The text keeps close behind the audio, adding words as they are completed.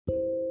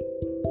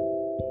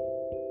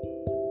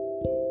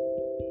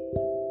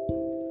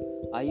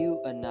Are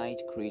you a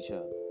night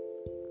creature?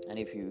 And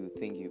if you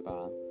think you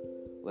are,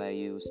 where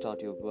you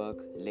start your work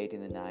late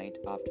in the night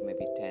after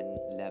maybe 10,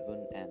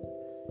 11, and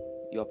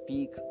your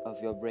peak of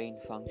your brain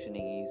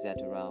functioning is at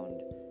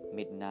around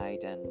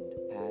midnight and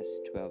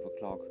past 12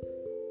 o'clock,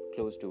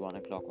 close to 1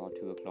 o'clock or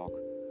 2 o'clock,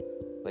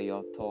 where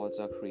your thoughts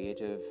are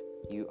creative,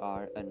 you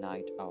are a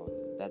night owl.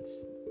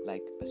 That's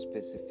like a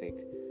specific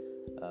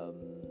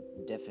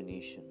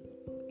definition.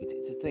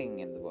 It's a thing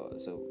in the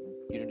world, so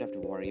you don't have to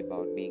worry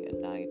about being a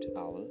night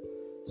owl.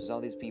 So some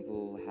of these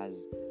people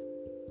has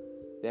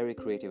very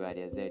creative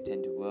ideas. They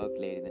tend to work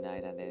late in the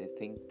night and they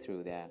think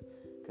through their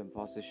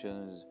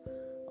compositions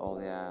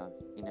or their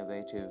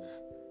innovative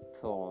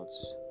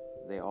thoughts.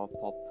 They all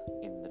pop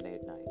in the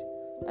late night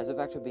as a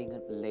fact of being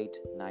a late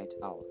night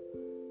owl.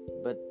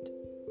 But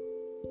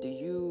do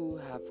you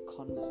have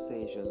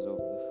conversations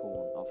over the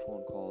phone or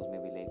phone calls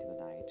maybe late in the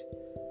night?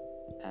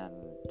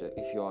 And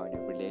if you are in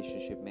a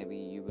relationship, maybe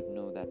you would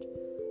know that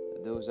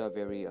those are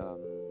very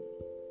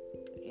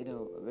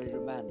very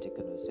romantic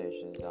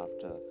conversations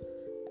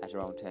at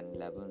around 10,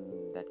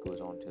 11, that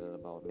goes on till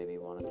about maybe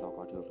 1 o'clock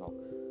or 2 o'clock.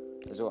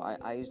 So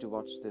I used to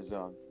watch this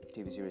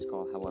TV series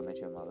called How I Met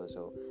Your Mother.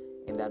 So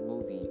in that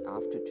movie,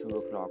 after 2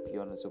 o'clock,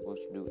 you're not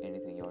supposed to do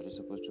anything. You're just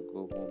supposed to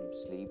go home,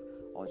 sleep,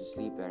 or just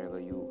sleep wherever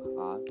you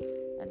are,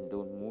 and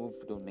don't move,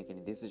 don't make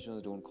any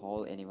decisions, don't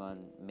call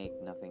anyone,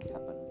 make nothing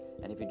happen.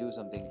 And if you do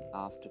something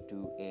after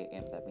 2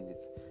 a.m., that means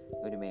it's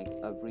going to make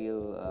a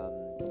real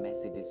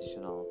messy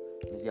decision or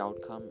messy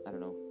outcome. I don't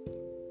know.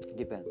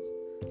 Depends.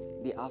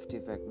 The after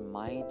effect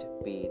might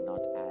be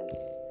not as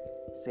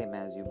same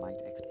as you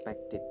might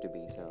expect it to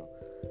be. So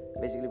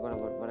basically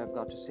what I've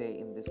got to say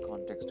in this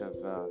context of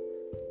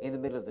in the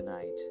middle of the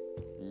night,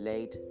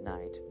 late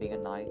night, being a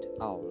night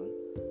owl,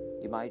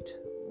 you might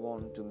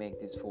want to make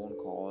this phone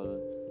call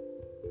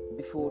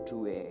before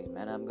 2 a.m.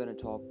 and I'm going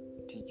to talk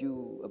to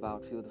you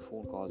about a few of the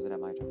phone calls that I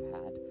might have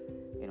had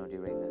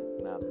during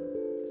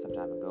some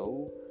time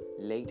ago,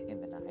 late in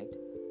the night,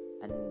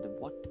 and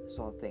what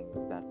sort of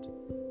things that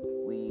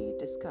we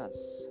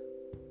discuss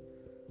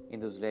in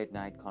those late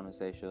night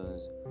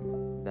conversations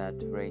that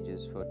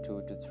ranges for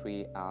 2 to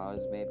 3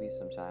 hours maybe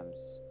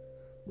sometimes.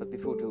 But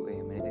before 2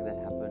 a.m. anything that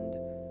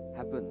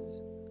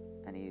happens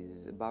and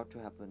is about to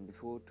happen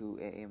before 2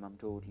 a.m. I'm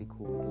totally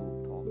cool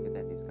to talk with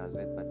and discuss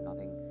with, but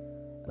nothing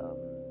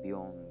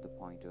beyond the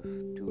point of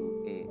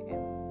 2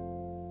 a.m.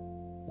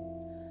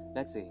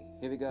 Let's see,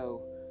 here we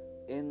go.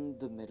 In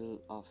the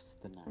middle of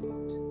the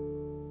night.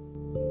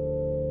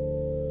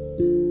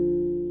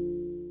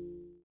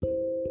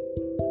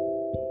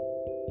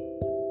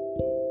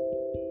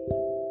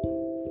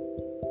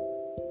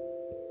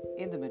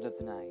 In the middle of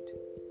the night,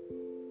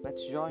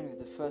 let's join with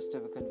the first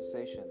ever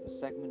conversation, the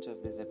segment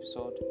of this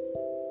episode.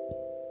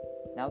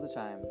 Now the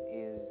time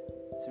is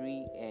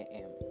 3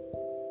 a.m.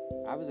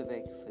 I was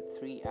awake for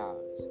 3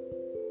 hours,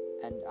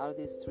 and out of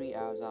these 3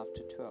 hours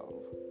after 12,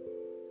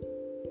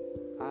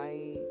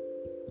 I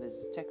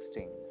was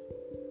texting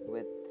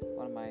with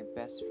one of my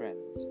best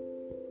friends.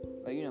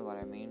 Well, you know what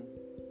I mean.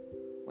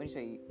 When you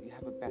say you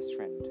have a best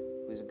friend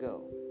who's a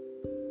girl,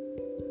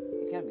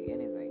 it can be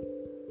anything.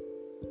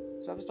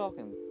 So I was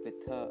talking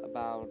with her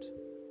about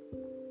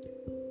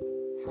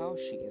how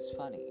she is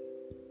funny,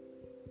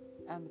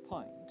 and the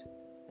point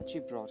that she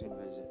brought in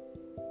was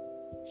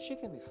she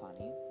can be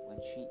funny when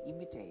she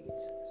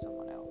imitates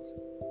someone else.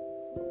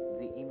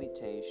 The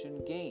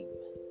imitation game.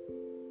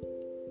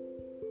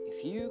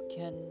 If you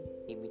can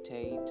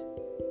imitate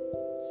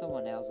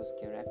someone else's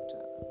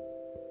character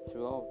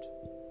throughout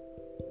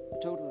a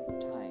total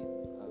time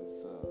of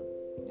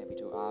maybe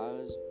 2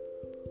 hours,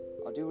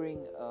 or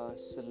during a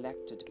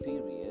selected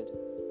period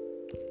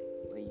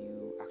where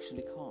you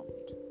actually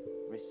can't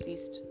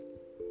resist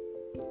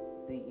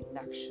the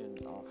inaction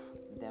of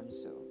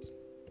themselves,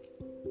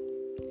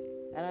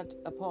 and at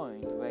a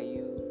point where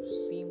you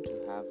seem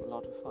to have a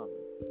lot of fun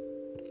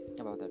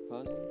about that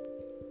person,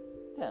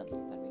 then that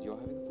means you're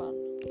having fun.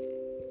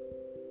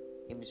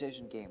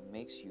 Imitation game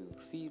makes you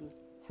feel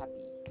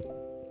happy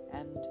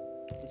and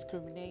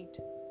discriminate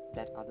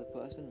that other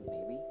person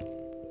maybe,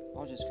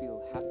 or just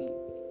feel happy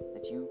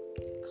that you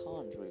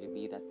can't really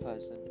be that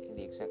person in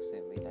the exact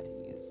same way that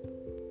he is.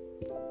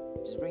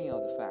 Just bringing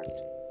out the fact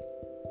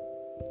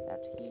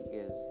that he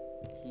is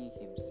he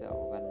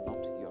himself and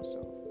not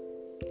yourself.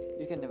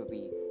 You can never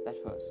be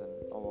that person,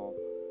 or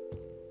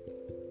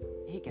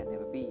he can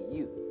never be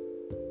you.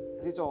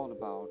 It's all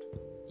about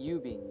you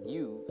being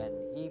you and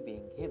he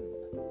being him,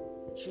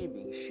 she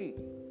being she,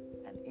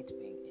 and it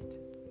being it.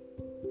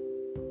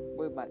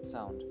 Well, it might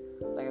sound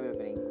like a bit of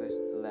an English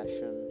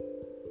lesson,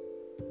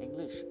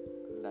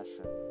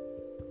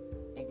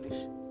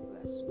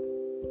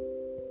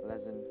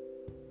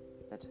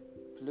 that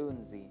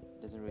fluency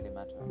doesn't really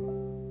matter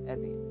at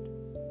the end.